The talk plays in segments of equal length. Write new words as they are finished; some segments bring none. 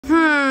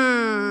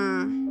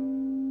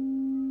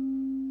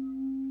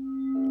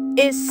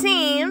It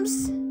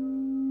seems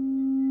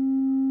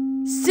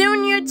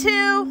soon you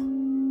two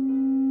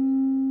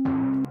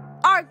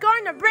are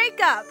going to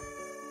break up.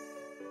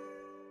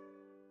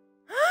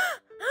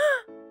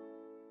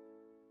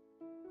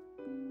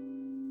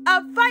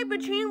 A fight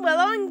between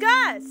Willow and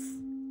Gus.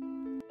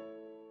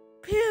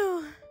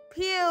 Pew,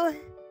 pew.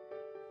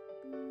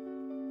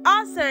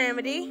 Also,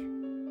 Amity,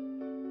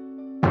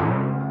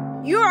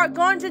 you are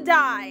going to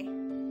die.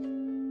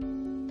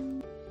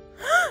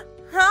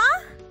 Huh?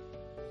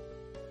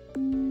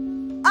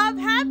 Of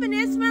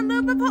happiness when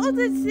Lou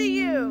proposes to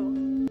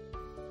you.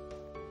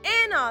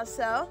 And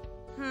also,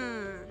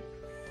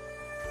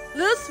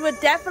 Luce would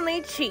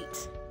definitely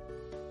cheat.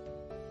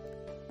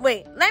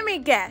 Wait, let me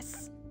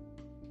guess.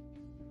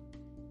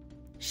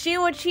 She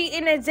would cheat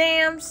in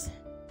exams?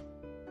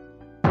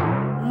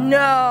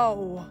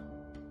 No.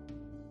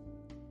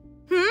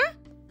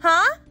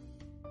 Huh?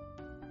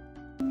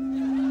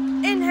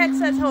 In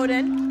headset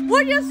Holden,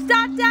 would you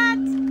stop that?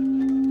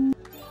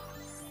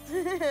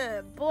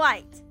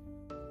 Blight.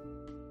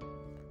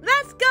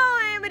 Let's go,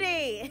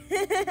 Amity!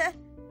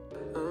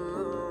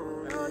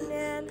 Oh,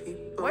 man.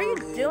 What are you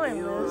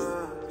doing,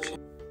 Luce?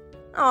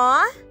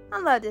 Aw, I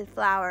love this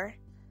flower.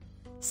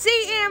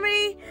 See,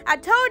 Amity? I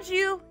told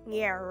you.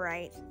 Yeah,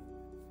 right.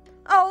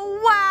 Oh,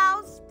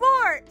 wow,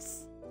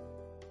 sports!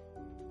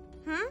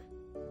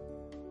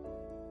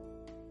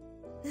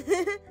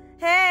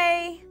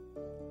 Hey!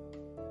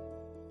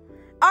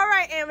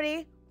 Alright,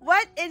 Amity.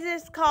 What is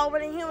this called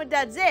when a human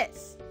does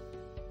this?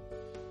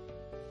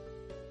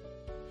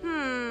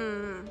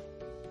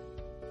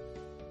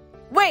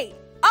 Wait.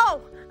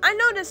 Oh, I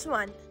know this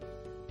one.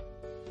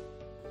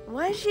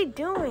 What is she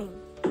doing?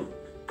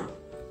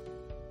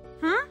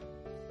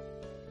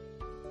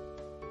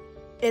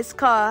 It's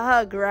called a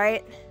hug,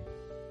 right?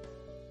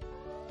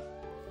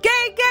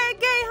 Gay, gay,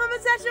 gay,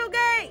 homosexual,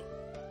 gay!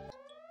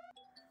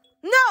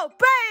 No,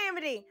 bye,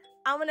 Amity!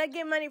 I'm gonna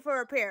get money for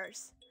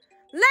repairs.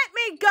 Let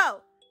me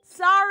go!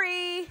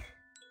 Sorry.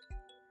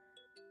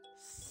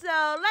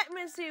 So, let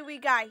me see what we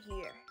got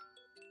here.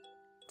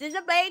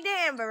 Disobeyed the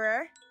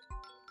Emperor.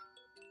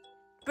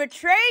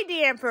 Betrayed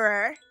the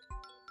Emperor.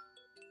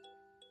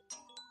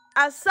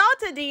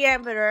 Assaulted the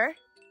Emperor.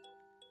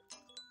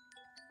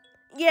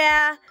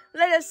 Yeah,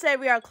 let us say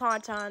we are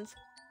Clawtons.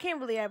 Can't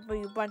believe I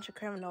believe a bunch of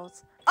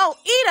criminals. Oh,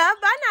 Ida,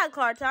 but I'm not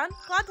Clawton.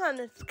 Clawton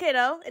is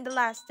Kiddo in the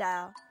last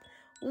style.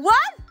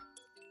 What?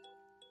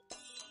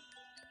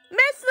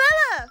 Miss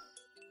Lilith!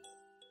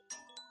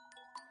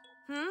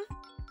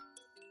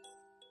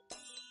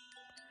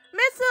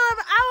 Miss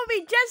Lilith, I will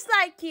be just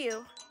like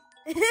you.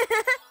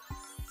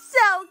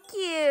 So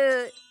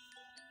cute.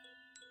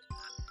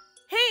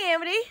 Hey,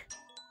 Amity.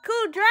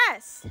 Cool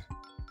dress.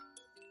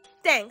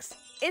 Thanks.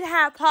 It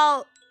had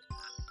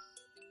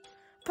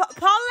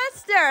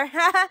polyester.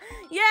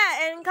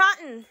 Yeah, and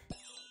cotton.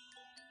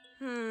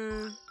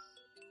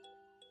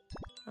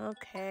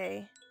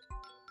 Okay.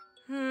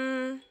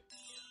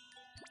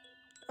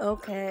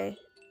 Okay.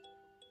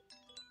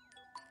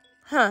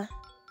 Huh.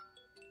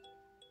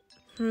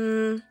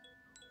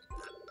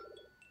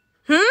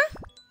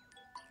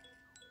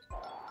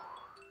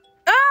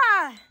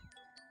 Ah!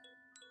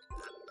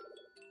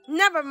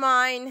 Never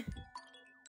mind.